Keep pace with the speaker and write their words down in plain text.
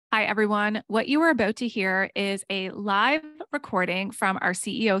Hi, everyone. What you are about to hear is a live recording from our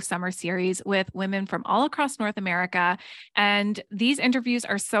CEO Summer Series with women from all across North America. And these interviews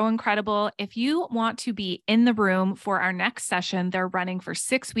are so incredible. If you want to be in the room for our next session, they're running for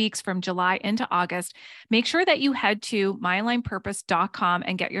 6 weeks from July into August. Make sure that you head to myalignedpurpose.com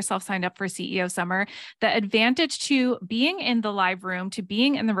and get yourself signed up for CEO Summer. The advantage to being in the live room, to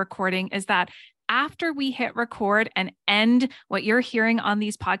being in the recording, is that after we hit record and end what you're hearing on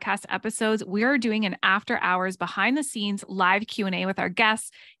these podcast episodes, we're doing an after hours behind the scenes live Q&A with our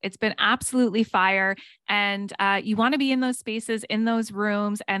guests. It's been absolutely fire. And you want to be in those spaces, in those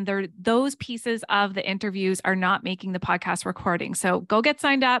rooms, and those pieces of the interviews are not making the podcast recording. So go get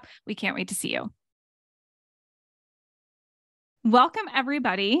signed up. We can't wait to see you. Welcome,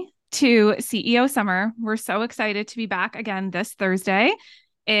 everybody, to CEO Summer. We're so excited to be back again this Thursday.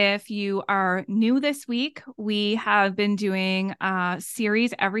 If you are new this week, we have been doing a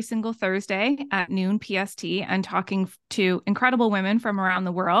series every single Thursday at noon PST and talking to incredible women from around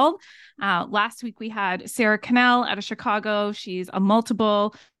the world. Last week, we had Sarah Cannell out of Chicago. She's a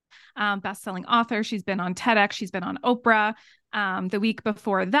multiple best-selling author. She's been on TEDx. She's been on Oprah. The week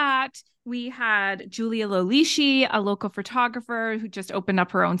before that, we had Julia Lolishi, a local photographer who just opened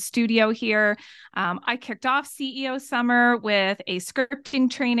up her own studio here. I kicked off CEO Summer with a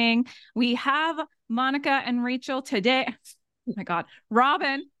scripting training. We have Monica and Rachel today. Oh my God,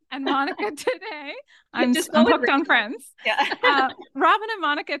 Robin and Monica today. I'm hooked on Friends. Yeah. Robin and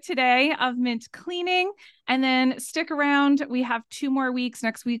Monica today of Mint Cleaning. And then stick around. We have 2 more weeks.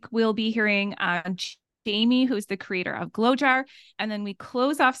 Next week, we'll be hearing Jamie, who's the creator of Glow Jar. And then we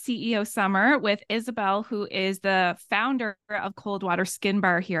close off CEO Summer with Isabel, who is the founder of Cold Water Skin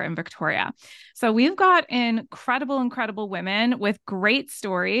Bar here in Victoria. So we've got incredible women with great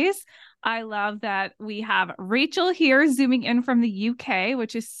stories. I love that we have Rachel here zooming in from the UK,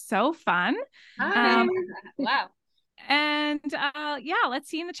 which is so fun. Hi. Wow. And yeah, let's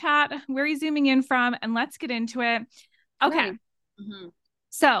see in the chat where you're zooming in from, and let's get into it. Okay. Mm-hmm.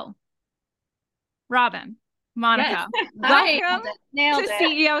 So Robin, Monica, yes. welcome to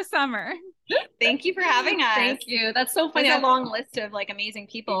CEO Summer. Thank you for having us. Thank you. That's so funny. It's a long list of like amazing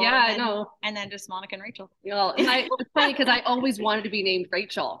people. Yeah, I know. And then just Monica and Rachel. Well, and it's funny because I always wanted to be named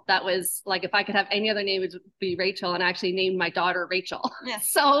Rachel. That was like, if I could have any other name, it would be Rachel. And I actually named my daughter Rachel. Yeah.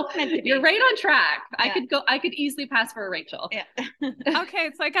 So you're right on track. Yeah. I could easily pass for a Rachel. Yeah. Okay.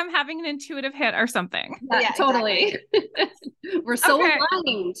 It's like I'm having an intuitive hit or something. Yeah, totally. Exactly. We're so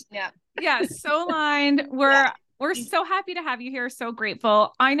aligned. Yeah. Yeah. So aligned. We're so happy to have you here. So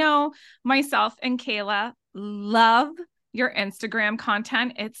grateful. I know myself and Kayla love your Instagram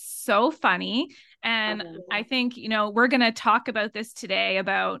content. It's so funny. And I think, we're going to talk about this today,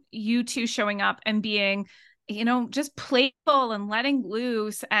 about you two showing up and being, just playful and letting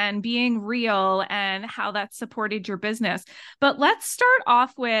loose and being real, and how that supported your business. But let's start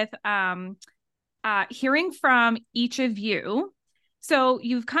off with hearing from each of you. So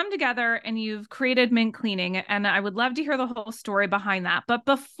you've come together and you've created Mint Cleaning, and I would love to hear the whole story behind that. But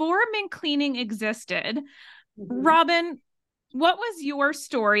before Mint Cleaning existed, Robin, what was your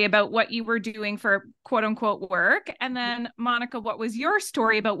story about what you were doing for quote unquote work? And then Monica, what was your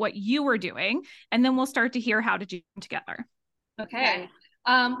story about what you were doing? And then we'll start to hear how to do them together. Okay.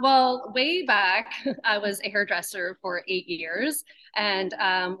 Well, way back, I was a hairdresser for 8 years and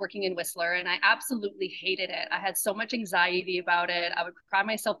working in Whistler, and I absolutely hated it. I had so much anxiety about it. I would cry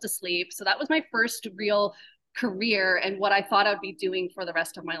myself to sleep. So that was my first real career and what I thought I'd be doing for the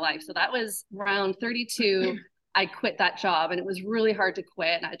rest of my life. So that was around 32. I quit that job, and it was really hard to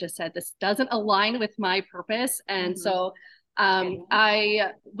quit. And I just said, this doesn't align with my purpose. And so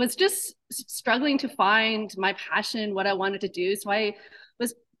I was just struggling to find my passion, what I wanted to do. So I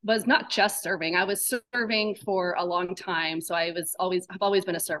was not just serving. I was serving for a long time. So I've always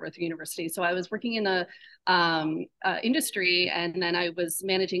been a server through university. So I was working in the industry, and then I was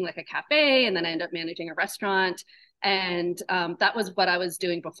managing like a cafe, and then I ended up managing a restaurant. And that was what I was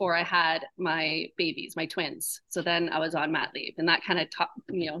doing before I had my babies, my twins. So then I was on mat leave, and that kind of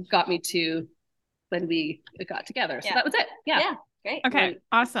got me to when we got together. So that was it. Yeah. Great. Okay.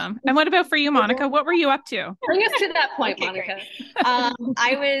 Awesome. And what about for you, Monica? What were you up to? Bring us to that point, Monica.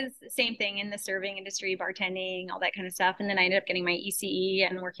 I was same thing in the serving industry, bartending, all that kind of stuff. And then I ended up getting my ECE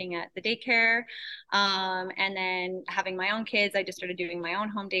and working at the daycare. And then having my own kids, I just started doing my own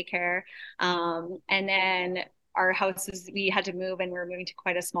home daycare. And then our houses, we had to move, and we were moving to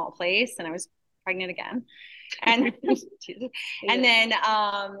quite a small place, and I was pregnant again. And and then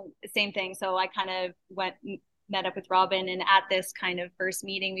same thing. So I kind of met up with Robin, and at this kind of first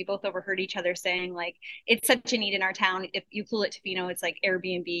meeting, we both overheard each other saying like, it's such a need in our town. If you Cool at Tofino, it's like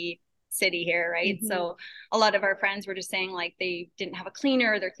Airbnb city here, right? Mm-hmm. So a lot of our friends were just saying like they didn't have a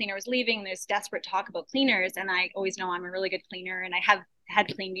cleaner, their cleaner was leaving. There's desperate talk about cleaners, and I always know I'm a really good cleaner, and I have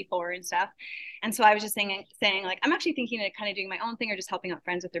had cleaned before and stuff. And so I was just saying like, I'm actually thinking of kind of doing my own thing or just helping out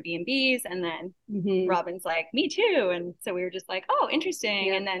friends with their B&Bs. And then mm-hmm. Robin's like, me too. And so we were just like, oh, interesting.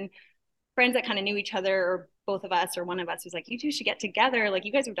 Yeah. And then friends that kind of knew each other, or both of us or one of us, was like, you two should get together. Like,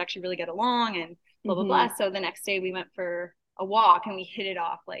 you guys would actually really get along, and blah, blah, mm-hmm. blah. So the next day we went for a walk, and we hit it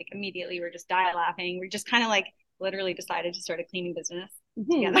off like immediately. We were just laughing. We just kind of like literally decided to start a cleaning business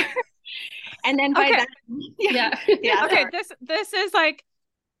mm-hmm. together. And then by that, yeah. Okay, this is like,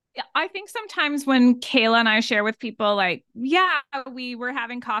 I think sometimes when Kayla and I share with people, like, yeah, we were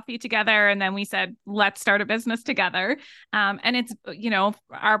having coffee together and then we said, let's start a business together. And it's,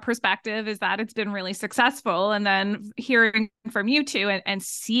 our perspective is that it's been really successful. And then hearing from you two and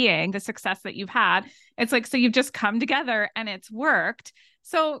seeing the success that you've had, it's like, so you've just come together and it's worked.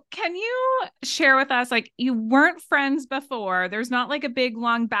 So can you share with us, like, you weren't friends before, there's not like a big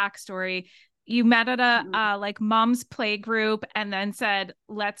long backstory. You met at a like mom's play group and then said,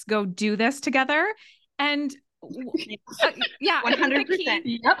 let's go do this together. And 100%.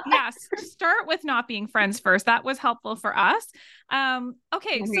 Yes. Start with not being friends first. That was helpful for us.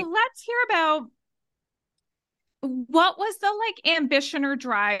 Okay. So let's hear about what was the like ambition or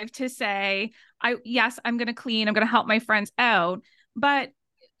drive to say, I'm going to clean, I'm going to help my friends out. But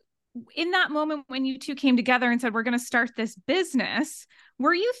in that moment when you two came together and said, we're going to start this business,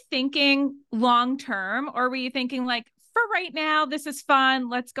 were you thinking long-term, or were you thinking like, for right now, this is fun,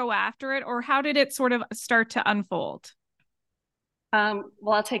 let's go after it? Or how did it sort of start to unfold? Well,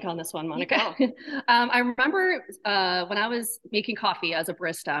 I'll take on this one, Monica. I remember when I was making coffee as a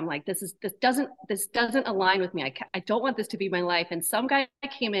barista, I'm like, this doesn't align with me. I don't want this to be my life. And some guy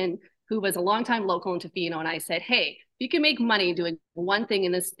came in who was a longtime local in Tofino, and I said, hey, if you can make money doing one thing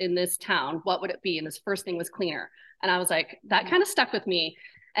in this town, what would it be? And this first thing was cleaner. And I was like, that kind of stuck with me.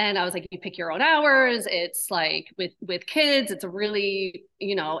 And I was like, you pick your own hours. It's like with kids, it's a really,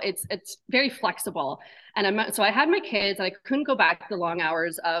 it's very flexible. And so I had my kids, and I couldn't go back to the long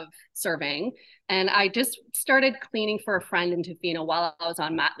hours of serving. And I just started cleaning for a friend in Tofino while I was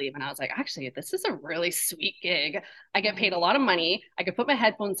on mat leave. And I was like, actually, this is a really sweet gig. I get paid a lot of money. I could put my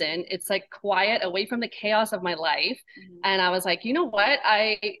headphones in. It's like quiet, away from the chaos of my life. Mm-hmm. And I was like, you know what?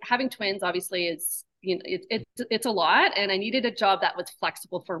 Having twins obviously is, it's a lot, and I needed a job that was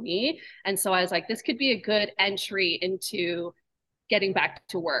flexible for me. And so I was like, this could be a good entry into getting back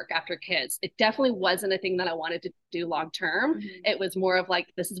to work after kids. It definitely wasn't a thing that I wanted to do long term. Mm-hmm. It was more of like,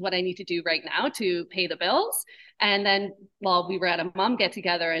 this is what I need to do right now to pay the bills. And then, well, we were at a mom get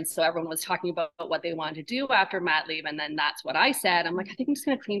together, and so everyone was talking about what they wanted to do after mat leave. And then that's what I said. I'm like, I think I'm just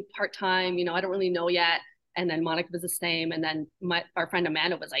going to clean part-time. I don't really know yet. And then Monica was the same. And then our friend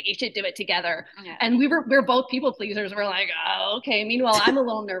Amanda was like, you should do it together. Yeah. And we're both people pleasers. We're like, oh, okay. Meanwhile, I'm a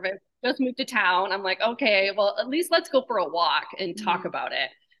little nervous. Just moved to town. I'm like, okay, well, at least let's go for a walk and talk about it.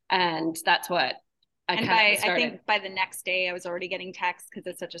 And that's what I think by the next day I was already getting texts, because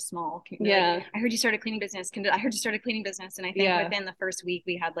it's such a small community. Yeah. Like, I heard you started a cleaning business. I heard you started a cleaning business. And I think within the first week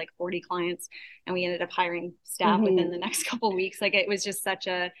we had like 40 clients, and we ended up hiring staff within the next couple of weeks. Like, it was just such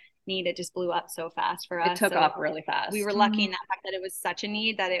a need. It just blew up so fast for us. It took off really fast. We were lucky in that fact that it was such a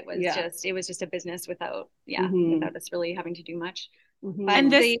need that it was just a business without us really having to do much. Mm-hmm.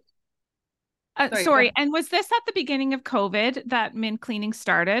 And this sorry. And was this at the beginning of COVID that Mint Cleaning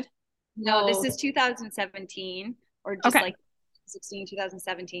started? No, this is 2017, or just like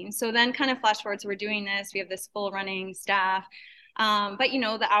 2017. So then kind of flash forward. So we're doing this. We have this full running staff. But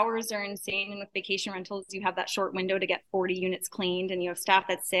the hours are insane. And with vacation rentals, you have that short window to get 40 units cleaned, and you have staff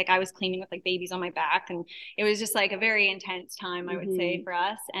that's sick. I was cleaning with like babies on my back, and it was just like a very intense time, I would say, for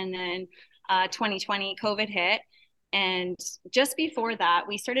us. And then 2020 COVID hit. And just before that,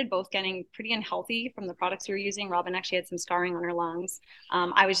 we started both getting pretty unhealthy from the products we were using. Robin actually had some scarring on her lungs.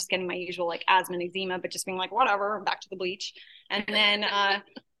 I was just getting my usual like asthma and eczema, but just being like, whatever, back to the bleach. And then,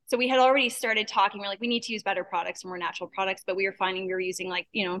 so we had already started talking. We're like, we need to use better products, more natural products, but we were finding we were using like,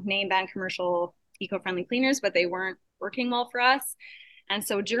 name brand commercial eco-friendly cleaners, but they weren't working well for us. And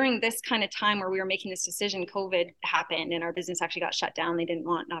so during this kind of time where we were making this decision, COVID happened and our business actually got shut down. They didn't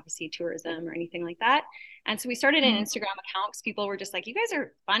want, obviously, tourism or anything like that. And so we started an Instagram account because people were just like, you guys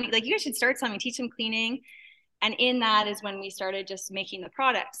are funny. Like, you guys should start something, teach them cleaning. And in that is when we started just making the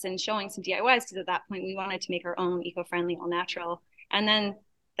products and showing some DIYs, because at that point we wanted to make our own eco-friendly, all natural. And then,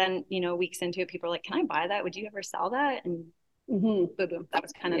 weeks into it, people were like, can I buy that? Would you ever sell that? And boom, that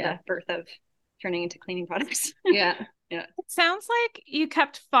was kind of the birth of turning into cleaning products. Yeah. Yeah. It sounds like you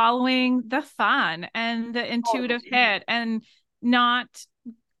kept following the fun and the intuitive hit and not,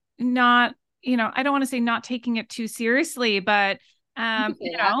 I don't want to say not taking it too seriously, but, but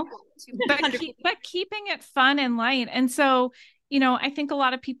keeping it fun and light. And so, I think a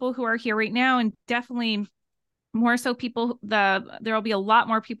lot of people who are here right now, and definitely more so there'll be a lot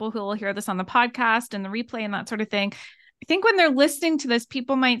more people who will hear this on the podcast and the replay and that sort of thing. I think when they're listening to this,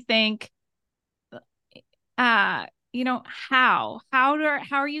 people might think, how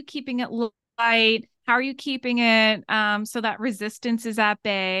are you keeping it light? How are you keeping it so that resistance is at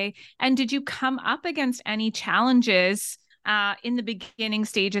bay? And did you come up against any challenges in the beginning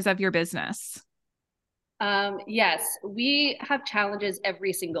stages of your business? Yes, we have challenges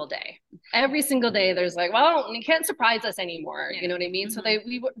every single day. Every single day, there's like, well, you can't surprise us anymore. You know what I mean? So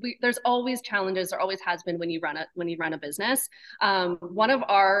there's always challenges. There always has been when you run a business. One of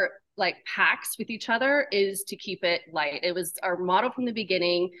our pacts with each other is to keep it light. It was our motto from the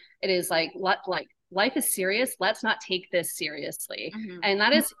beginning. It is life is serious. Let's not take this seriously. And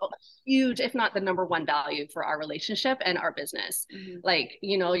that is huge, if not the number one value for our relationship and our business.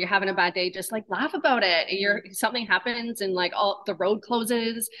 You're having a bad day, just laugh about it. Something happens and all the road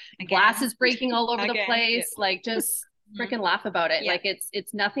closes, glass is breaking all over the place. Just freaking laugh about it.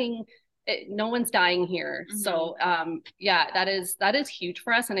 It's nothing. No one's dying here. So that is huge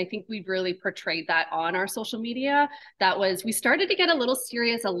for us. And I think we've really portrayed that on our social media. We started to get a little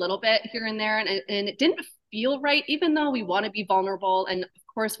serious a little bit here and there, and it didn't feel right, even though we want to be vulnerable. And of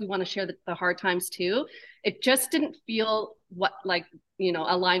course we want to share the hard times too. It just didn't feel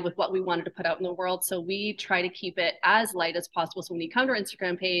aligned with what we wanted to put out in the world. So we try to keep it as light as possible. So when you come to our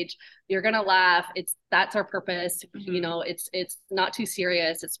Instagram page, you're going to laugh. That's our purpose. It's not too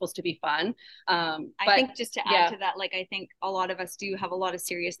serious. It's supposed to be fun. I think just to add to that, I think a lot of us do have a lot of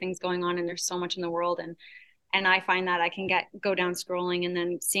serious things going on, and there's so much in the world. And I find that I can go down scrolling, and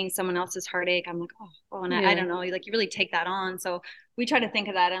then seeing someone else's heartache, I'm like, I don't know, you really take that on. So we try to think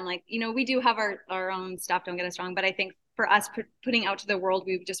of that. And we do have our own stuff, don't get us wrong. But I think for us putting out to the world,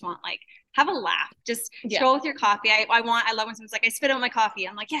 we just want have a laugh, just stroll with your coffee. I love when someone's I spit out my coffee.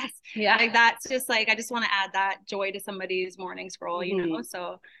 I'm like, yes. Yeah. That's just I just want to add that joy to somebody's morning scroll,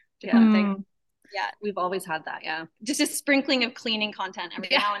 so we've always had that. Yeah. Just a sprinkling of cleaning content every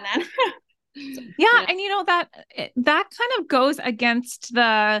now and then. And that kind of goes against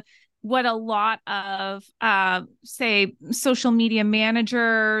what a lot of say social media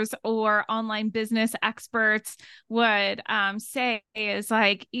managers or online business experts would say is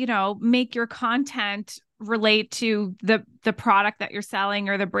make your content relate to the product that you're selling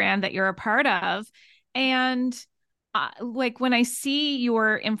or the brand that you're a part of. And when I see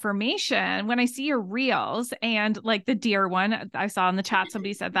your information, when I see your reels and the deer one, I saw in the chat,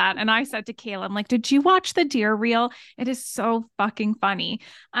 somebody said that. And I said to Kayla, I'm like, did you watch the deer reel? It is so fucking funny.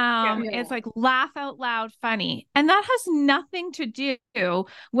 It's laugh out loud funny. And that has nothing to do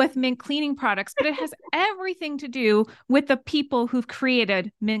with Mint cleaning products, but it has everything to do with the people who've created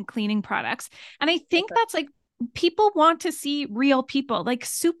Mint cleaning products. And I think that's people want to see real people.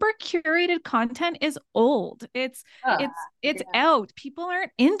 Super curated content is old. It's out. People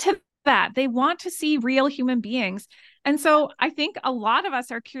aren't into that. They want to see real human beings. And so I think a lot of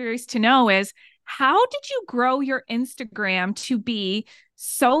us are curious to know is, how did you grow your Instagram to be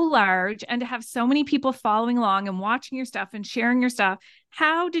so large and to have so many people following along and watching your stuff and sharing your stuff?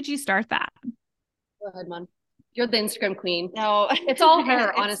 How did you start that? Go ahead, Mom. You're the Instagram queen. No, it's all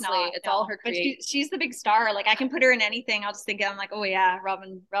her. Honestly, it's all her. But she's the big star. I can put her in anything. I'll just think I'm oh yeah,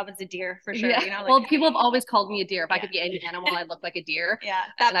 Robin's a deer for sure. Yeah. Well, people have always called me a deer. If I could be any animal, I'd look like a deer. Yeah,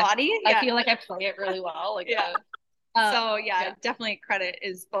 that body. I feel like I play it really well. Definitely credit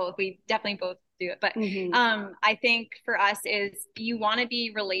is both. We definitely both do it. But I think for us is you want to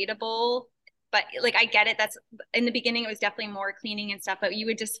be relatable. But I get it. That's in the beginning, it was definitely more cleaning and stuff, but you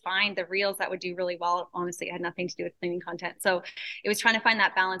would just find the reels that would do really well. Honestly, it had nothing to do with cleaning content. So it was trying to find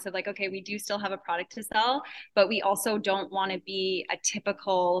that balance of okay, we do still have a product to sell, but we also don't want to be a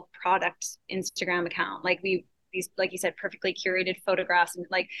typical product Instagram account. These, like you said, perfectly curated photographs, and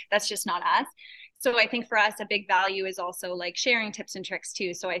that's just not us. So I think for us, a big value is also sharing tips and tricks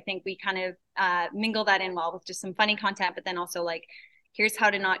too. So I think we kind of mingle that in well with just some funny content, but then also here's how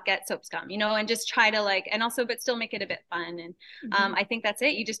to not get soap scum, and just try to and also, but still make it a bit fun. And I think that's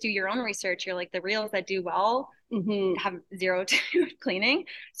it. You just do your own research. You're the reels that do well, have zero to do with cleaning.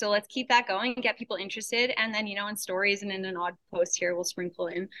 So let's keep that going and get people interested. And then, in stories and in an odd post here, we'll sprinkle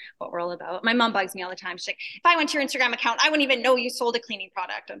in what we're all about. My mom bugs me all the time. She's like, if I went to your Instagram account, I wouldn't even know you sold a cleaning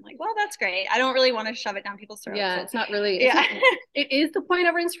product. I'm like, well, that's great. I don't really want to shove it down people's throats. Yeah, so. it's not really, it is the point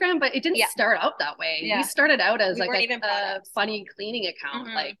of our Instagram, but it didn't start out that way. Yeah. We started out as like a funny cleaning account.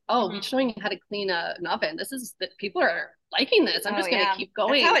 Like, we're showing you how to clean an oven. This is that people are liking this. I'm just going to keep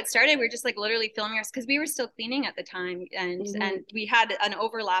going. That's how it started. We were just like literally filming us because we were still cleaning at the time. And we had an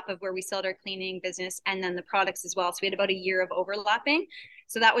overlap of where we sold our cleaning business and then the products as well. So we had about a year of overlapping.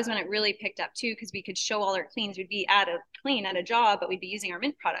 So that was when it really picked up too, because we could show all our cleans. We'd be at a job, but we'd be using our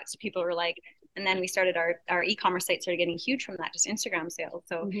Mint products. So people were like, and then we started our e-commerce site started getting huge from that, just Instagram sales.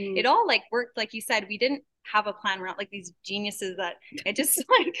 So it all like worked. Like you said, we didn't have a plan. We're not like these geniuses that it just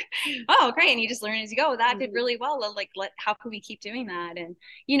like, oh, great. And you just learn as you go. That did really well. Like, how can we keep doing that? And,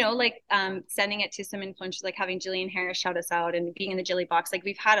 sending it to some influencers, like having Jillian Harris shout us out and being in the Jilly box. Like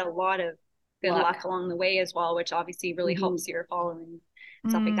we've had a lot of good luck along the way as well, which obviously really helps your following,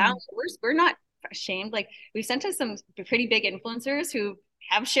 stuff like that. We're not ashamed. Like we've sent us some pretty big influencers who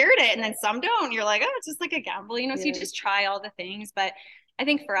have shared it and then some don't. You're like, oh, it's just like a gamble, so you just try all the things. But I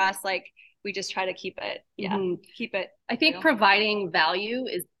think for us, like we just try to keep it keep it. I think providing value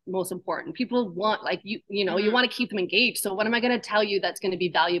is most important. People want like you want to keep them engaged. So what am I going to tell you that's going to be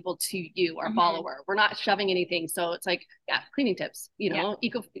valuable to you, our follower? We're not shoving anything. So it's like, cleaning tips,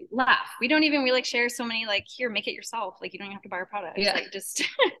 eco laugh. We don't even really share so many like, here, make it yourself. Like you don't even have to buy our product. Like just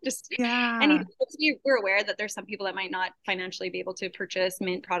and we're aware that there's some people that might not financially be able to purchase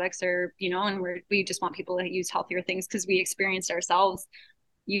Mint products or, and we just want people to use healthier things because we experienced ourselves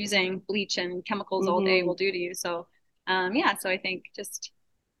using bleach and chemicals all day will do to you. So so I think just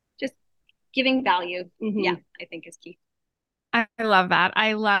giving value, I think is key. I love that.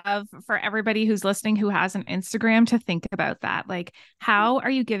 I love for everybody who's listening who has an Instagram to think about that. Like, how are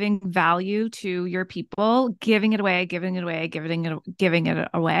you giving value to your people? Giving it away.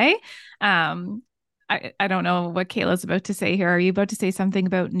 I don't know what Kayla's about to say here. Are you about to say something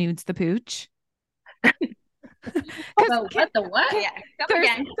about Nudes the Pooch? What the what?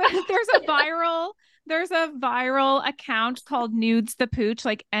 There's a viral account called Nudes the Pooch,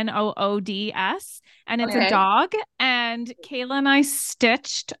 like NOODS, and it's a dog. And Kayla and I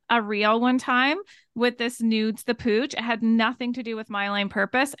stitched a reel one time with this Nudes the Pooch. It had nothing to do with My Lane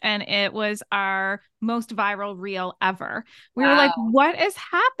Purpose, and it was our most viral reel ever. We were like, what is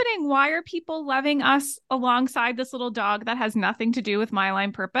happening? Why are people loving us alongside this little dog that has nothing to do with My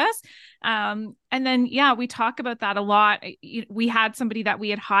Lane Purpose? And then, we talk about that a lot. We had somebody that we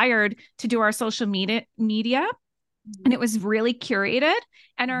had hired to do our social media, and it was really curated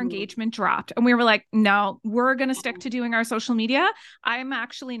and our engagement dropped. And we were like, no, we're going to stick to doing our social media. I'm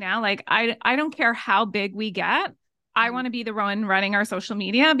actually now like, I don't care how big we get. I want to be the one running our social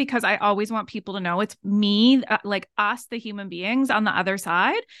media because I always want people to know it's me, like us, the human beings on the other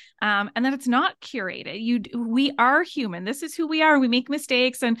side. And that it's not curated. We are human. This is who we are. We make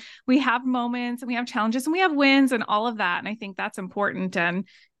mistakes and we have moments and we have challenges and we have wins and all of that. And I think that's important. And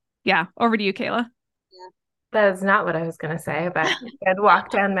over to you, Kayla. That is not what I was going to say, but I'd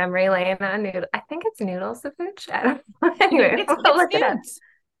walk down memory lane on Noodle. I think it's Noodles the Pooch. I don't know. Anyway, we'll look it up.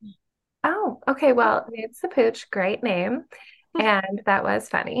 Oh, okay. Well, Nudes the Pooch, great name. And that was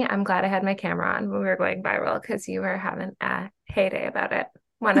funny. I'm glad I had my camera on when we were going viral because you were having a heyday about it.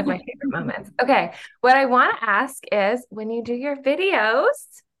 One of my favorite moments. Okay. What I want to ask is when you do your videos,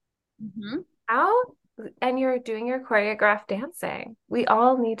 and you're doing your choreographed dancing, we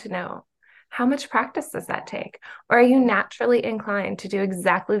all need to know. How much practice does that take? Or are you naturally inclined to do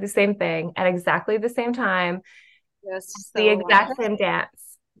exactly the same thing at exactly the same time, the exact same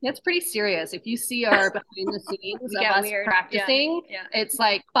dance? It's pretty serious. If you see our behind the scenes of us practicing, it's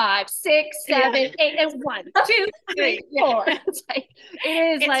like 5, 6, 7, 8, and 1, 2, 3, 4. It's like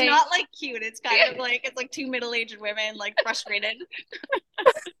it's not like cute. It's kind of like it's like two middle-aged women like frustrated.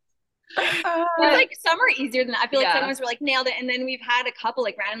 Like some are easier than that. I feel like some of us were like nailed it, and then we've had a couple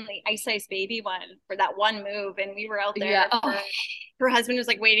like randomly Ice Ice Baby one for that one move, and we were out there. Her husband was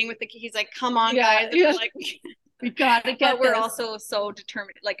like waiting with the key. He's like, "Come on, guys!" And we're like, we gotta get. But we're also so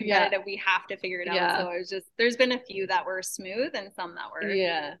determined, like competitive. We have to figure it out. So it was just there's been a few that were smooth and some that were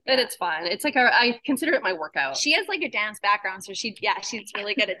but it's fun. It's like I consider it my workout. She has like a dance background, so she's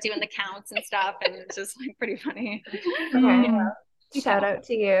really good at doing the counts and stuff, and it's just like pretty funny. Shout out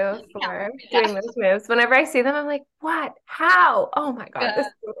to you for doing those moves. Whenever I see them, I'm like, what? How? Oh my God, this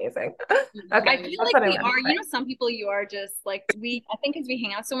is amazing. Okay. I feel like we are, some people you are just like, I think as we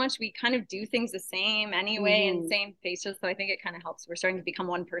hang out so much, we kind of do things the same anyway and same faces. So I think it kind of helps. We're starting to become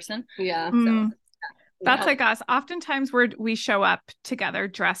one person. Yeah. So That's like us. Oftentimes we show up together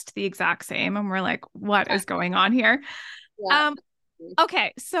dressed the exact same and we're like, what is going on here? Yeah.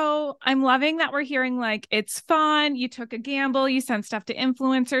 Okay. So I'm loving that we're hearing like it's fun. You took a gamble, you sent stuff to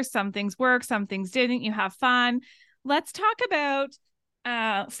influencers, some things work, some things didn't. You have fun. Let's talk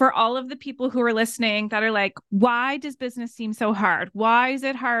about for all of the people who are listening that are like, why does business seem so hard? Why is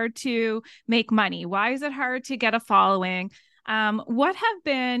it hard to make money? Why is it hard to get a following? What have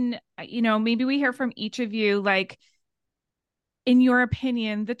been, maybe we hear from each of you, like, in your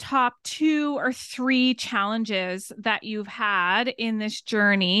opinion, the top 2 or 3 challenges that you've had in this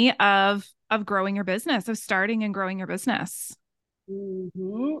journey of growing your business, of starting and growing your business?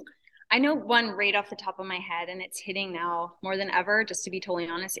 Mm-hmm. I know one right off the top of my head, and it's hitting now more than ever, just to be totally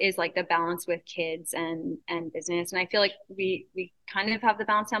honest, is like the balance with kids and business. And I feel like we kind of have the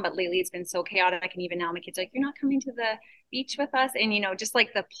balance down, but lately it's been so chaotic. And even now my kids are like, you're not coming to the beach with us. And, just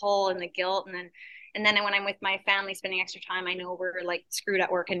like the pull and the guilt. And then when I'm with my family spending extra time, I know we're like screwed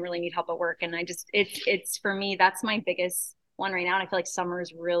at work and really need help at work. And it's for me, that's my biggest one right now. And I feel like summer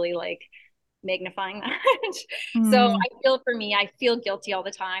is really like magnifying that. So I feel guilty all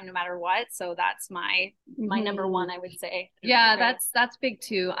the time, no matter what. So that's my number one, I would say. Yeah, that's big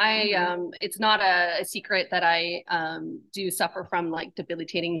too. It's not a secret that I do suffer from like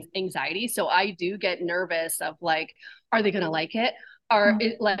debilitating anxiety. So I do get nervous of like, are they going to like it? Or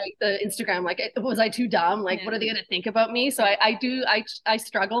like the Instagram, like, was I too dumb? Like, what are they going to think about me? So I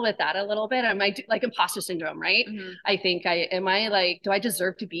struggle with that a little bit. I might like imposter syndrome, right? I think do I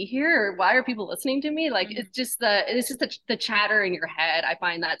deserve to be here? Or why are people listening to me? Like, it's just the chatter in your head. I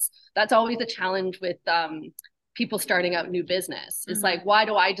find that's always a challenge with people starting out new business. It's like, why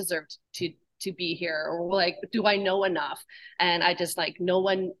do I deserve to be here? Or like, do I know enough? And I just like,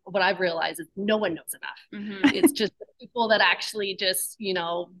 what I've realized is no one knows enough. It's just the people that actually just,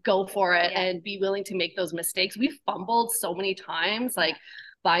 go for it and be willing to make those mistakes. We've fumbled so many times, like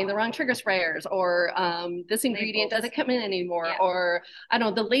buying the wrong trigger sprayers, or this ingredient doesn't come in anymore, or I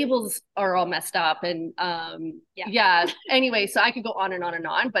don't know, the labels are all messed up. And anyway, so I could go on and on and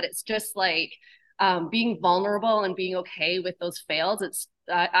on, but it's just like being vulnerable and being okay with those fails.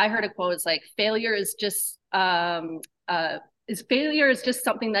 I heard a quote. It's like failure is just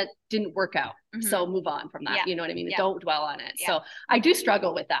something that didn't work out. So move on from that. You know what I mean? Don't dwell on it. So I do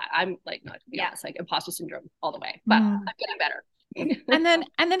struggle with that. I'm like, not to be honest, like imposter syndrome all the way, but I'm getting better.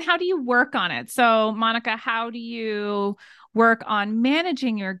 and then how do you work on it? So Monica, how do you work on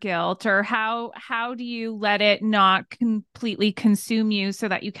managing your guilt, or how do you let it not completely consume you so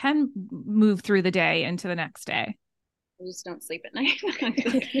that you can move through the day into the next day? I just don't sleep at night.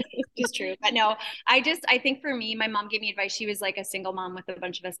 Just true. But no, I think for me, my mom gave me advice. She was like a single mom with a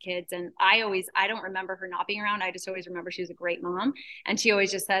bunch of us kids. And I don't remember her not being around. I just always remember she was a great mom. And she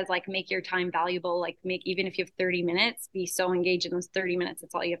always just says, like, make your time valuable. Like, even if you have 30 minutes, be so engaged in those 30 minutes.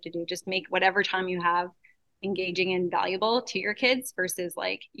 That's all you have to do. Just make whatever time you have engaging and valuable to your kids, versus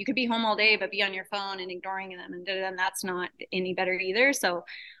like you could be home all day but be on your phone and ignoring them, and that's not any better either. So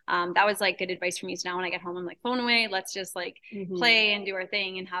that was like good advice for me. So now when I get home, I'm like, phone away, let's just like play and do our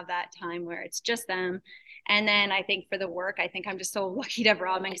thing and have that time where it's just them. And then I think for the work, I think I'm just so lucky to have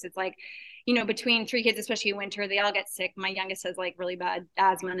Robin, because it's like, between 3 kids, especially in winter, they all get sick. My youngest has like really bad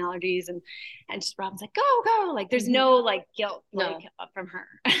asthma and allergies, and just Robin's like, go. Like there's no like guilt from her.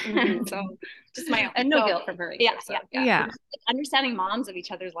 So just my own. And no guilt from her either, yeah. Understanding moms of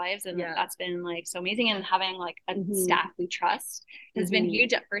each other's lives, and that's been like so amazing. And having like a staff we trust has been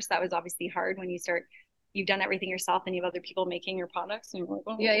huge. At first, that was obviously hard when you've done everything yourself and you have other people making your products, and you're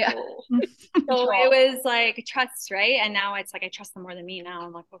like, so it was like trust, right? And now it's like I trust them more than me. Now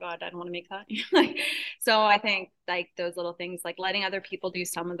I'm like, oh God, I don't want to make that. So I think like those little things, like letting other people do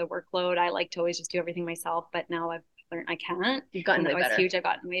some of the workload. I like to always just do everything myself, but now I've learned I can't. You've gotten way better. Huge. I've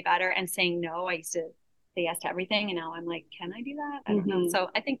gotten way better. And saying no, I used to say yes to everything, and now I'm like, can I do that? I don't know. So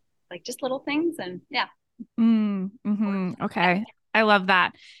I think like just little things, and Okay, I love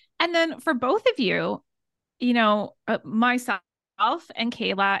that. And then for both of you, myself and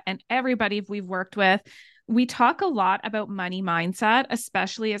Kayla and everybody we've worked with, we talk a lot about money mindset,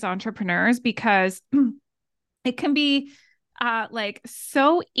 especially as entrepreneurs, because it can be like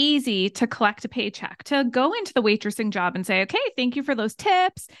so easy to collect a paycheck, to go into the waitressing job and say, okay, thank you for those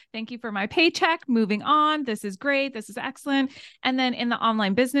tips. Thank you for my paycheck. Moving on. This is great. This is excellent. And then in the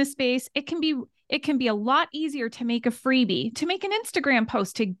online business space, it can be a lot easier to make a freebie, to make an Instagram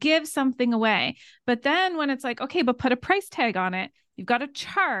post, to give something away. But then when it's like, okay, but put a price tag on it, you've got to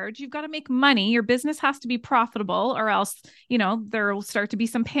charge, you've got to make money. Your business has to be profitable, or else, there will start to be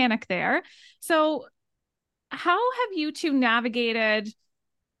some panic there. So how have you two navigated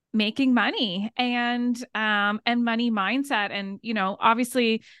making money and money mindset. And, you know,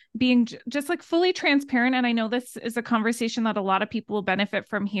 obviously being just like fully transparent. And I know this is a conversation that a lot of people will benefit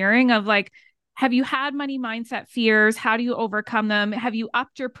from hearing of like, have you had money mindset fears? How do you overcome them? Have you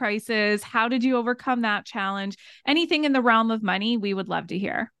upped your prices? How did you overcome that challenge? Anything in the realm of money, we would love to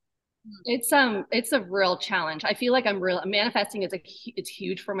hear. It's a real challenge. I feel like manifesting it's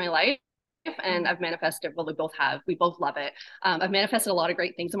huge for my life. And I've manifested, well, we both love it. I've manifested a lot of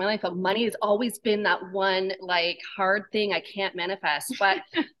great things in my life, but money has always been that one like hard thing I can't manifest, but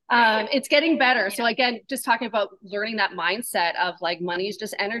it's getting better. So again, just talking about learning that mindset of like, money is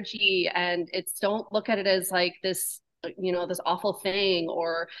just energy, and don't look at it as like this, you know, this awful thing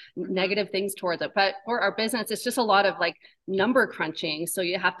or negative things towards it. But for our business, it's just a lot of like number crunching. So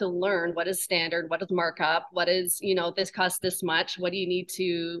you have to learn what is standard, what is markup, what is, you know, this costs this much, what do you need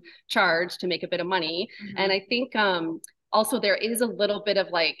to charge to make a bit of money. And I think also there is a little bit of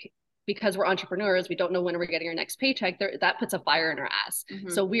like, because we're entrepreneurs, we don't know when we're getting our next paycheck. That puts a fire in our ass.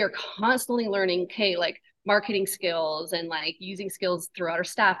 So we are constantly learning, okay, like marketing skills and like using skills throughout our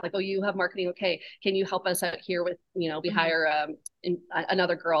staff. Like, oh, you have marketing. Okay. Can you help us out here with, you know, we hire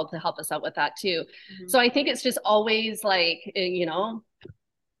another girl to help us out with that too. So I think it's just always like, you know,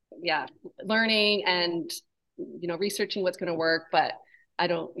 learning and, you know, researching what's going to work. But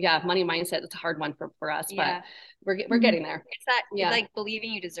money mindset, it's a hard one for us, but we're getting there. It's that like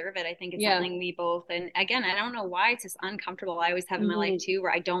believing you deserve it. I think it's something we both, and again, I don't know why it's just uncomfortable. I always have in my life too,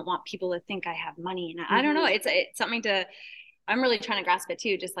 where I don't want people to think I have money, and I don't know. It's something to. I'm really trying to grasp it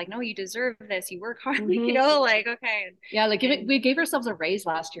too. Just like, no, you deserve this. You work hard, you know, like, okay. Yeah. Like we gave ourselves a raise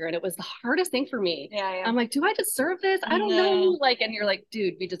last year and it was the hardest thing for me. Yeah. I'm like, do I deserve this? I don't know. Like, and you're like,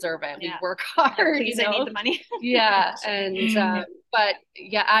 dude, we deserve it. We work hard. Please, you know? I need the money. And, but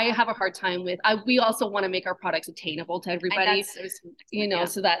yeah, I have a hard time with, we also want to make our products attainable to everybody, you know,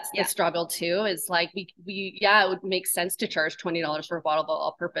 so that's the struggle too, is like, it would make sense to charge $20 for a bottle of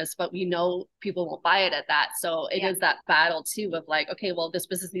all purpose, but we know people won't buy it at that. So it is that battle too of like, okay, well, this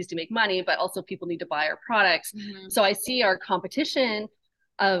business needs to make money, but also people need to buy our products. So I see our competition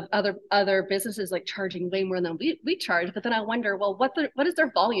of other businesses like charging way more than we charge, but then I wonder, well, what is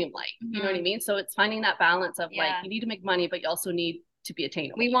their volume like? You know what I mean? So it's finding that balance of like, you need to make money, but you also need to be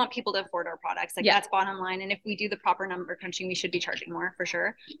attainable. We want people to afford our products. Like that's bottom line. And if we do the proper number crunching, we should be charging more for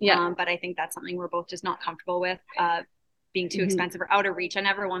sure. But I think that's something we're both just not comfortable with, being too expensive or out of reach. I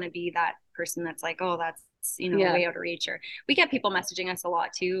never want to be that person that's like, oh, that's, you know, way out of reach. Or we get people messaging us a lot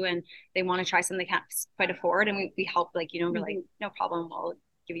too, and they want to try something they can't quite afford. And we help, like, you know, we're like, no problem. We'll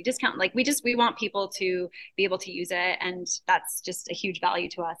give you a discount. Like we want people to be able to use it. And that's just a huge value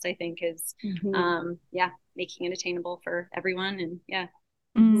to us, I think, is, making it attainable for everyone.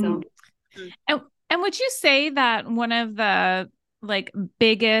 And so. And would you say that one of the like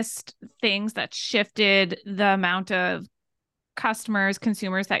biggest things that shifted the amount of customers,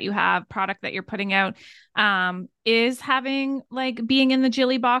 consumers that you have, product that you're putting out, is having like being in the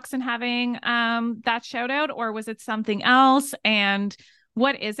Jilly box and having that shout out, or was it something else? And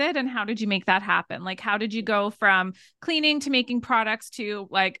what is it, and how did you make that happen? Like, how did you go from cleaning to making products to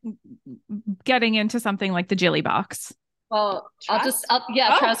like getting into something like the Jilly box? Well, trust,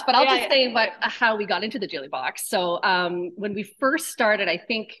 but I'll just say how we got into the Jilly box. So when we first started,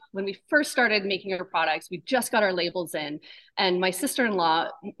 making our products, we just got our labels in, and my sister-in-law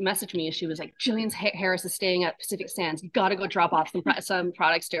messaged me and she was like, Jillian Harris is staying at Pacific Sands. You got to go drop off some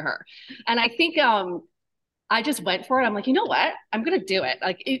products to her. And I think I just went for it. I'm like, you know what? I'm going to do it.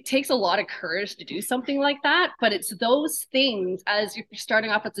 Like, it takes a lot of courage to do something like that, but it's those things as you're starting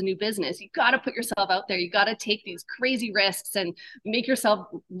off as a new business, you got to put yourself out there. You got to take these crazy risks and make yourself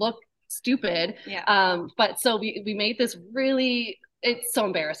look stupid. But so we made this really, it's so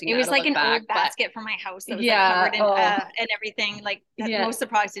embarrassing. It was like an old basket from my house that was like covered in and everything. Like most of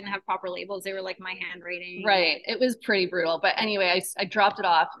the products didn't have proper labels. They were like my handwriting. Right. It was pretty brutal. But anyway, I dropped it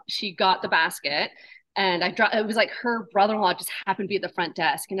off. She got the basket. And it was like her brother-in-law just happened to be at the front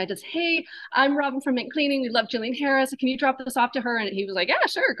desk. And I just, hey, I'm Robin from Mint Cleaning. We love Jillian Harris. Can you drop this off to her? And he was like, yeah,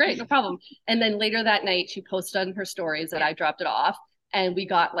 sure. Great. No problem. And then later that night, she posted on her stories that I dropped it off. And we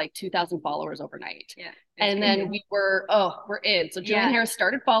got like 2,000 followers overnight. Yeah. And then we're in. So Jillian Harris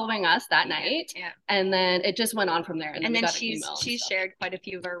started following us that night. Yeah. And then it just went on from there. And then she's shared quite a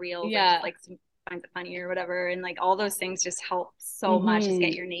few of our reels. Yeah. Like some finds it funny or whatever, and like all those things just help so much, just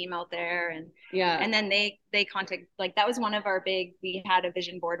get your name out there. And and then they contact, like that was one of our we had a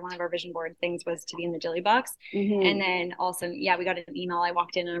vision board. One of our vision board things was to be in the Jilly box. And then all of a sudden we got an email. I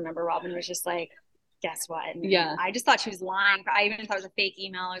walked in and I remember Robin was just like, guess what? And Yeah. I just thought she was lying. I even thought it was a fake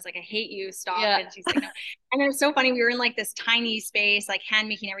email. I was like, I hate you, stop. Yeah. And she's like, no. And it was so funny. We were in like this tiny space, like hand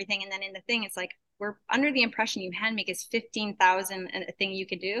making everything. And then in the thing, it's like, we're under the impression you hand make is 15,000 a thing you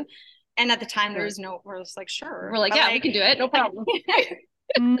could do. And at the time there was no, we're just like, sure. We're like, yeah, we can do it. No problem.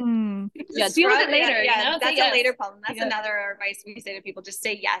 Yeah, deal with it later. Yeah, you know? that's yes. a later problem. That's another advice we say to people: just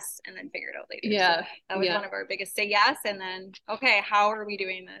say yes and then figure it out later. Yeah, so that was one of our biggest. Say yes, and then okay, how are we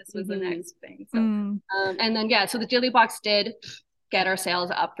doing this? Was the next thing. So, and then so the Jilly Box did get our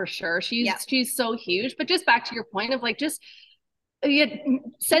sales up for sure. She's so huge. But just back to your point of like just.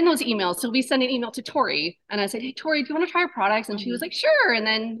 Send those emails. So we sent an email to Tori and I said, hey, Tori, do you want to try our products? And she was like, sure. And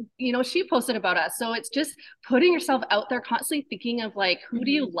then, she posted about us. So it's just putting yourself out there, constantly thinking of like, who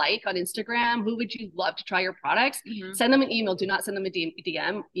do you like on Instagram? Who would you love to try your products? Send them an email. Do not send them a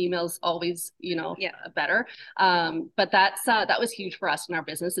DM. Email's always, better. But that was huge for us in our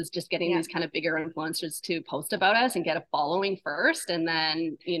business, is just getting these kind of bigger influencers to post about us and get a following first. And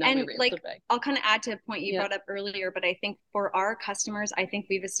then, and like, I'll kind of add to a point you brought up earlier, but I think for our customers, I think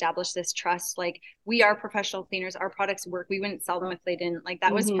we've established this trust. Like, we are professional cleaners, our products work, we wouldn't sell them if they didn't. Like,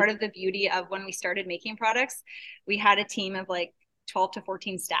 that was part of the beauty of when we started making products. We had a team of like 12 to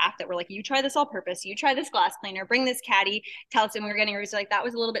 14 staff that were like, you try this all purpose, you try this glass cleaner, bring this caddy, tell us. And we were getting reviews like, that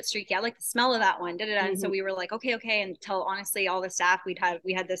was a little bit streaky, I like the smell of that one, and so we were like, okay, until honestly all the staff we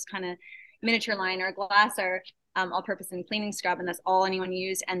had this kind of miniature line, or glass, or all-purpose and cleaning scrub, and that's all anyone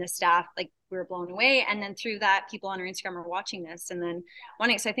used. And the staff, like, we were blown away. And then through that, people on our Instagram are watching this and then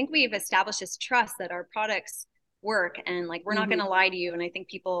wanting. So I think we've established this trust that our products work, and like, we're not going to lie to you. And I think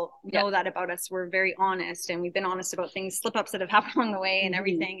people know that about us. We're very honest, and we've been honest about things, slip-ups that have happened along the way and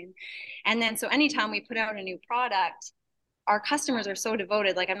everything. And then so anytime we put out a new product, our customers are so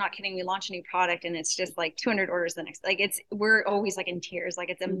devoted. Like, I'm not kidding. We launch a new product and it's just like 200 orders the next, like, we're always like in tears. Like,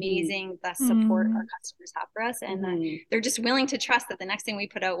 it's amazing the support our customers have for us. And they're just willing to trust that the next thing we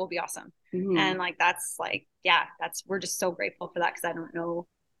put out will be awesome. And like, that's like, we're just so grateful for that. 'Cause I don't know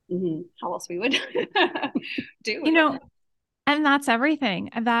how else we would do. And that's everything.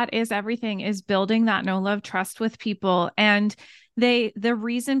 That is everything, is building that know, love, trust with people. And the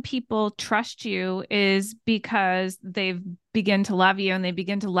reason people trust you is because they've begin to love you, and they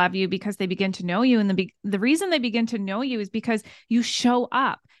begin to love you because they begin to know you. And the reason they begin to know you is because you show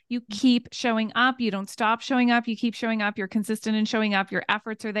up. You keep showing up. You don't stop showing up. You keep showing up. You're consistent in showing up. Your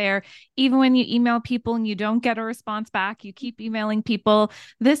efforts are there. Even when you email people and you don't get a response back, you keep emailing people.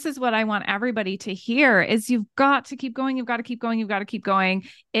 This is what I want everybody to hear, is you've got to keep going. You've got to keep going. You've got to keep going.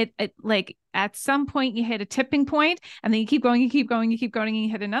 It like, at some point you hit a tipping point, and then you keep going, you keep going, you keep going, and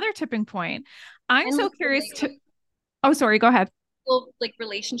you hit another tipping point. I'm so curious oh, sorry, go ahead. Well, like,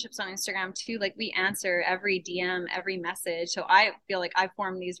 relationships on Instagram too, like, we answer every DM, every message. So I feel like I've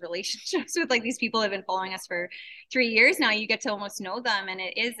formed these relationships with like these people who have been following us for 3 years now. You get to almost know them. And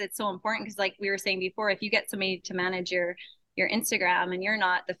it's so important, because like we were saying before, if you get somebody to manage your Instagram and you're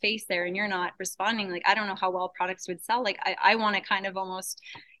not the face there and you're not responding, like, I don't know how well products would sell. Like, I want to kind of almost,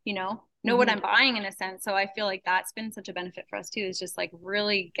 know what I'm buying, in a sense. So I feel like that's been such a benefit for us too, is just like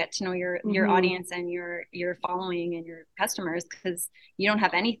really get to know your audience and your following and your customers, because you don't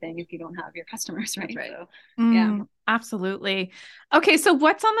have anything if you don't have your customers, right? So absolutely. Okay, so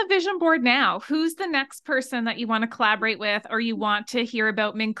what's on the vision board now? Who's the next person that you want to collaborate with, or you want to hear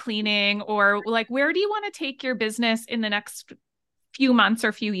about Mint Cleaning, or like, where do you want to take your business in the next few months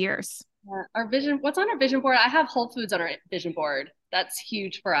or few years? Our vision, what's on our vision board? I have Whole Foods on our vision board. That's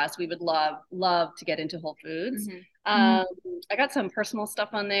huge for us. We would love to get into Whole Foods. I got some personal stuff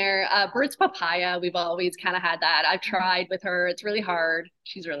on there. Bird's Papaya, we've always kind of had that. I've tried with her. It's really hard.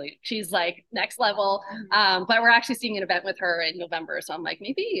 She's like next level. But we're actually seeing an event with her in November. So I'm like,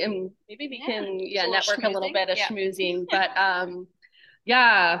 maybe we can network a little bit of schmoozing. But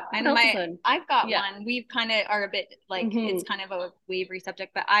I know I've got one. We've kind of are a bit like, it's kind of a wavery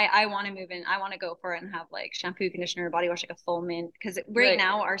subject, but I want to move in. I want to go for it and have like shampoo, conditioner, body wash, like a full mint. Because right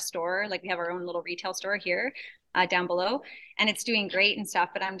now our store, like, we have our own little retail store here down below, and it's doing great and stuff.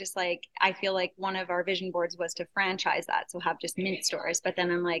 But I'm just like, I feel like one of our vision boards was to franchise that, so have just mint stores. But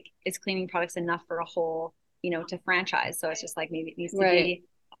then I'm like, is cleaning products enough for a whole, to franchise? So it's just like, maybe it needs to be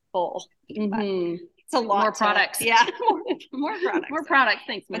full. It's a lot. More products. More products. More products.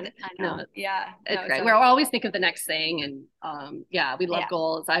 Thanks. I know. It's great. We always think of the next thing, and we love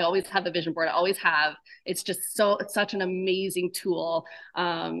goals. I always have the vision board. I always have. It's just it's such an amazing tool.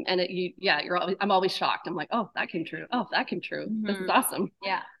 And I'm always shocked. I'm like, oh, that came true. Oh, that came true. This is awesome.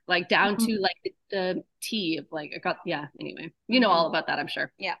 Yeah. Like down to like the T of like, anyway, you know all about that, I'm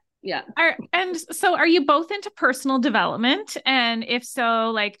sure. Yeah. Yeah. And so are you both into personal development? And if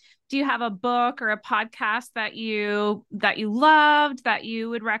so, like, do you have a book or a podcast that you loved that you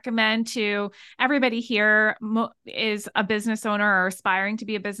would recommend to everybody here is a business owner or aspiring to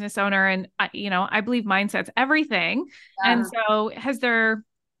be a business owner? And I believe mindset's everything. Yeah. And so is there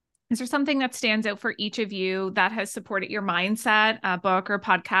something that stands out for each of you that has supported your mindset, a book or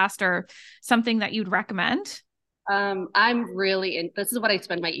podcast or something that you'd recommend? I'm really this is what I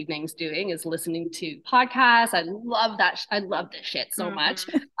spend my evenings doing, is listening to podcasts. I love that. I love this shit so much.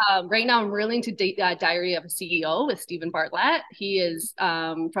 Right now I'm really into Diary of a CEO with Stephen Bartlett. He is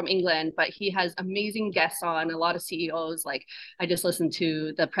from England, but he has amazing guests on, a lot of CEOs. Like I just listened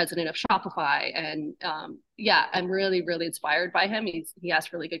to the president of Shopify, and yeah, I'm really, really inspired by him. He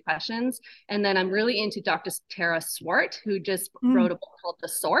asks really good questions. And then I'm really into Dr. Tara Swart, who just wrote a book called The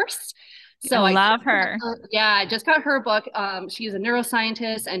Source. So I love her. I just got her book. She's a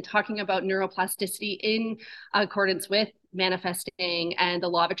neuroscientist and talking about neuroplasticity in accordance with manifesting and the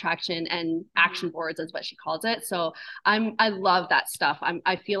law of attraction and action boards is what she calls it. So I love that stuff.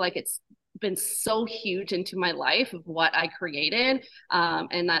 I feel like it's been so huge into my life of what I created.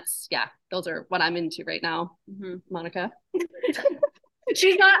 And those are what I'm into right now. Monica.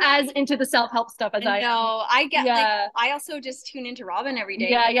 She's not as into the self-help stuff as I am. No, I get I also just tune into Robin every day.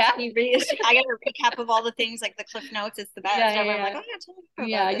 Yeah. I get a recap of all the things, like the Cliff Notes. It's the best. I'm like, oh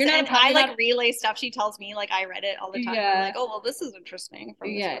yeah, totally. I like relay stuff she tells me, like I read it all the time. I'm like, oh well, this is interesting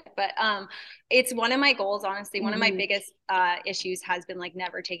from this book. But it's one of my goals, honestly. One of my biggest issues has been like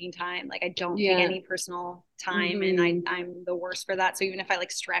never taking time. Like I don't take any personal time, and I'm the worst for that. So even if I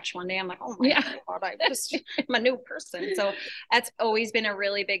like stretch one day, I'm like, oh my god, I'm a new person. So that's always been a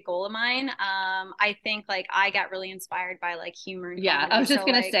really big goal of mine. I think like I got really inspired by like humor. And comedy. I was just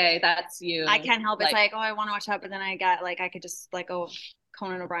gonna say that's you. I can't help it. It's like, oh, I want to watch that, but then I got like I could just like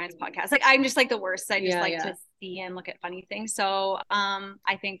Conan O'Brien's podcast. Like I'm just like the worst. I just to see and look at funny things. So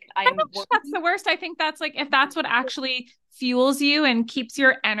I think that's the worst. I think that's like if that's what actually fuels you and keeps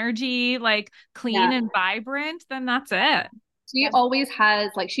your energy like clean and vibrant, then that's it. She always has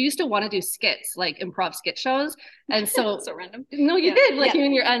she used to want to do skits, like improv skit shows. And so so random. No, you did you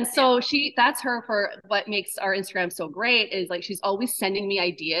and your and so that's her for what makes our Instagram so great is like she's always sending me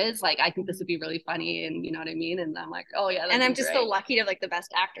ideas. Like I think this would be really funny, and you know what I mean? And I'm like, oh yeah. And I'm just so lucky to have like the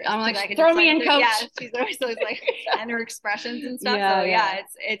best actress. I'm like, throw me in, coach. Yeah, she's always like and her expressions and stuff.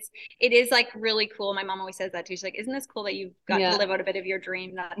 It is like really cool. My mom always says that too. She's like, isn't this cool that you've got to live out a bit of your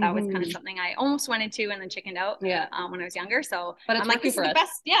dream? That was kind of something I almost went into and then chickened out when I was younger. So but I'm like, this is the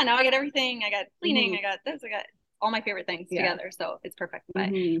best. Yeah, now I got everything. I got cleaning. I got this. I got all my favorite things together. So it's perfect. But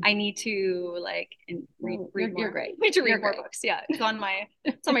I need to read more. You're great. I need to read more books. Yeah, it's on my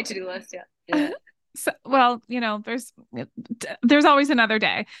to-do list. Yeah. So, well, there's always another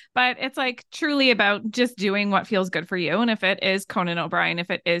day, but it's like truly about just doing what feels good for you. And if it is Conan O'Brien,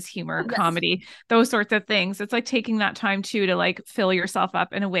 if it is humor, comedy, those sorts of things, it's like taking that time too to like fill yourself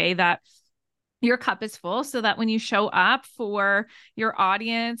up in a way that your cup is full, so that when you show up for your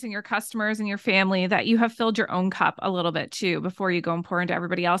audience and your customers and your family, that you have filled your own cup a little bit too before you go and pour into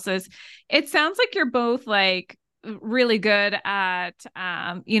everybody else's. It sounds like you're both like really good at,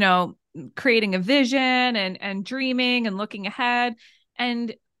 creating a vision and dreaming and looking ahead.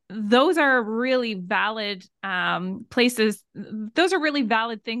 And those are really valid places. Those are really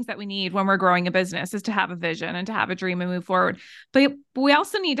valid things that we need when we're growing a business, is to have a vision and to have a dream and move forward. But we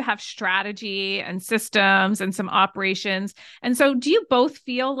also need to have strategy and systems and some operations. And so do you both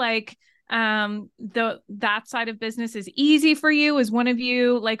feel like that side of business is easy for you? Is one of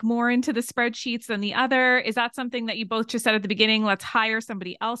you like more into the spreadsheets than the other? Is that something that you both just said at the beginning, let's hire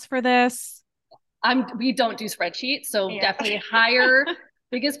somebody else for this? We don't do spreadsheets. So definitely hire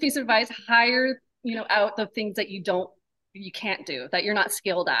biggest piece of advice, hire, out the things that you can't do, that you're not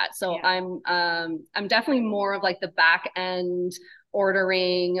skilled at. So I'm definitely more of like the back end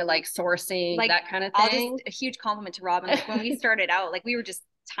ordering, like sourcing, like, that kind of thing. A huge compliment to Robin. Like when we started out, like we were just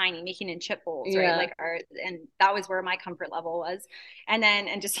tiny, making in chip bowls, right? Like and that was where my comfort level was.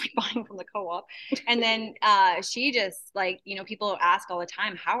 And just like buying from the co-op. And then she just like, people ask all the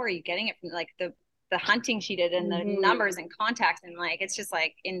time, how are you getting it from like the hunting she did and the numbers and contacts, and like it's just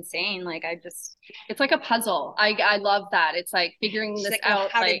like insane. Like it's like a puzzle. I love that. It's like figuring this out.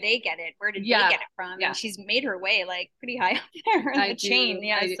 How did they get it? Where did they get it from? And she's made her way like pretty high up there in the chain.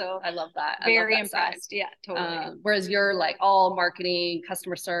 So I love that. Very impressed. Side. Yeah, totally. Whereas you're like all marketing,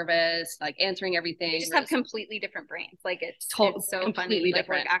 customer service, like answering everything. We just have completely different brains. Like it's so funny. Like,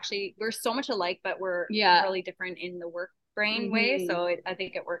 different. Actually, we're so much alike, but we're really different in the work brain way. So I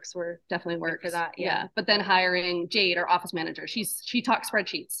think it works. We're definitely works for that. Yeah. But then hiring Jade, our office manager, she talks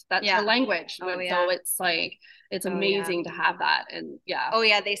spreadsheets. That's her language. So it's like, it's amazing to have that. And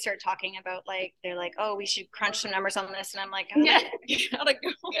they start talking about like, they're like, oh, we should crunch some numbers on this. And I'm like, oh, I gotta go.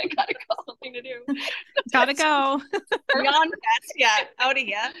 I gotta go. Something to do. Gotta go. Beyond that, out of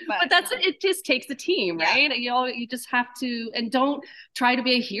here. But that's it. Just takes a team, right? You just have to, and don't try to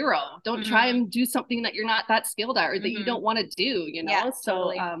be a hero. Don't try and do something that you're not that skilled at or that you don't want to do.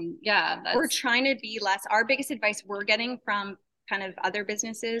 So we're trying to be less. Our biggest advice we're getting from kind of other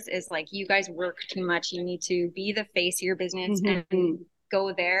businesses is like, you guys work too much. You need to be the face of your business and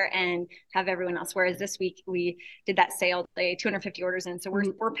go there and have everyone else. Whereas this week we did that sale day, 250 orders in. So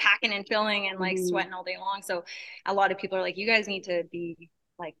we're packing and filling and like sweating all day long. So a lot of people are like, you guys need to be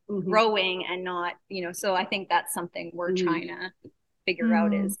like growing and not, so I think that's something we're trying to figure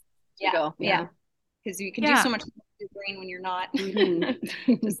out is because you can do so much with your brain when you're not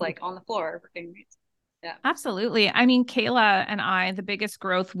just like on the floor working. Yeah, absolutely. I mean, Kayla and I, the biggest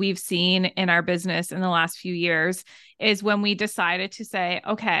growth we've seen in our business in the last few years is when we decided to say,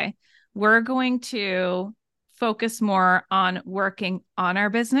 okay, we're going to focus more on working on our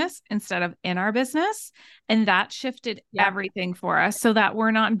business instead of in our business. And that shifted everything for us so that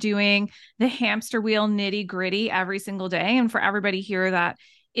we're not doing the hamster wheel nitty gritty every single day. And for everybody here that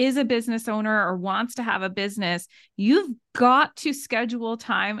is a business owner or wants to have a business, you've got to schedule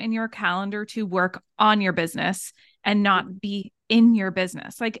time in your calendar to work on your business and not be in your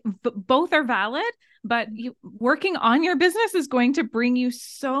business. Like both are valid, but working on your business is going to bring you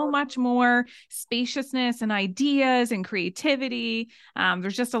so much more spaciousness and ideas and creativity.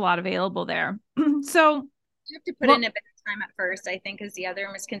 There's just a lot available there. So you have to put in a bit of time at first, I think, is the other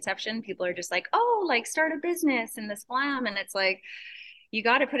misconception. People are just like, oh, like start a business and this glam. And it's like, you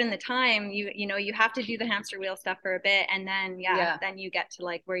got to put in the time. You have to do the hamster wheel stuff for a bit. And then, then you get to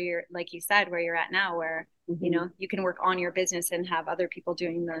like where you're, like you said, where you're at now, where, you can work on your business and have other people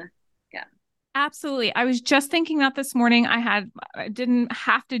doing Absolutely. I was just thinking that this morning. I didn't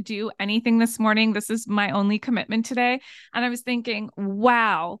have to do anything this morning. This is my only commitment today. And I was thinking,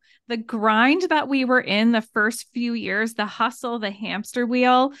 wow, the grind that we were in the first few years, the hustle, the hamster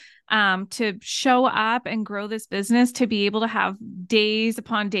wheel, to show up and grow this business, to be able to have days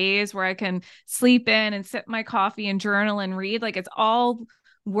upon days where I can sleep in and sip my coffee and journal and read, like it's all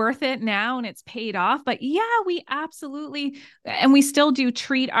worth it now and it's paid off. But we absolutely, and we still do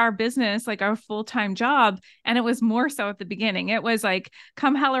treat our business like our full-time job. And it was more so at the beginning. It was like,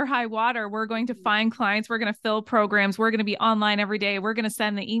 come hell or high water, we're going to find clients, we're going to fill programs, we're going to be online every day, we're going to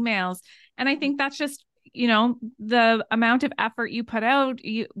send the emails. And I think that's just, the amount of effort you put out,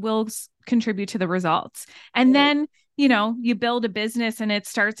 you will contribute to the results. And then you build a business and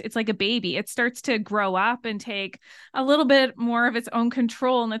it's like a baby. It starts to grow up and take a little bit more of its own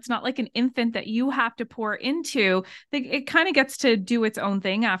control. And it's not like an infant that you have to pour into. It kind of gets to do its own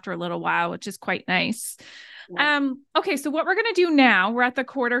thing after a little while, which is quite nice. Okay. So what we're going to do now, we're at the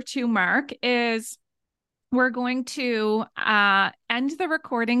Q2 mark, is we're going to end the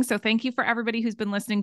recording. So thank you for everybody who's been listening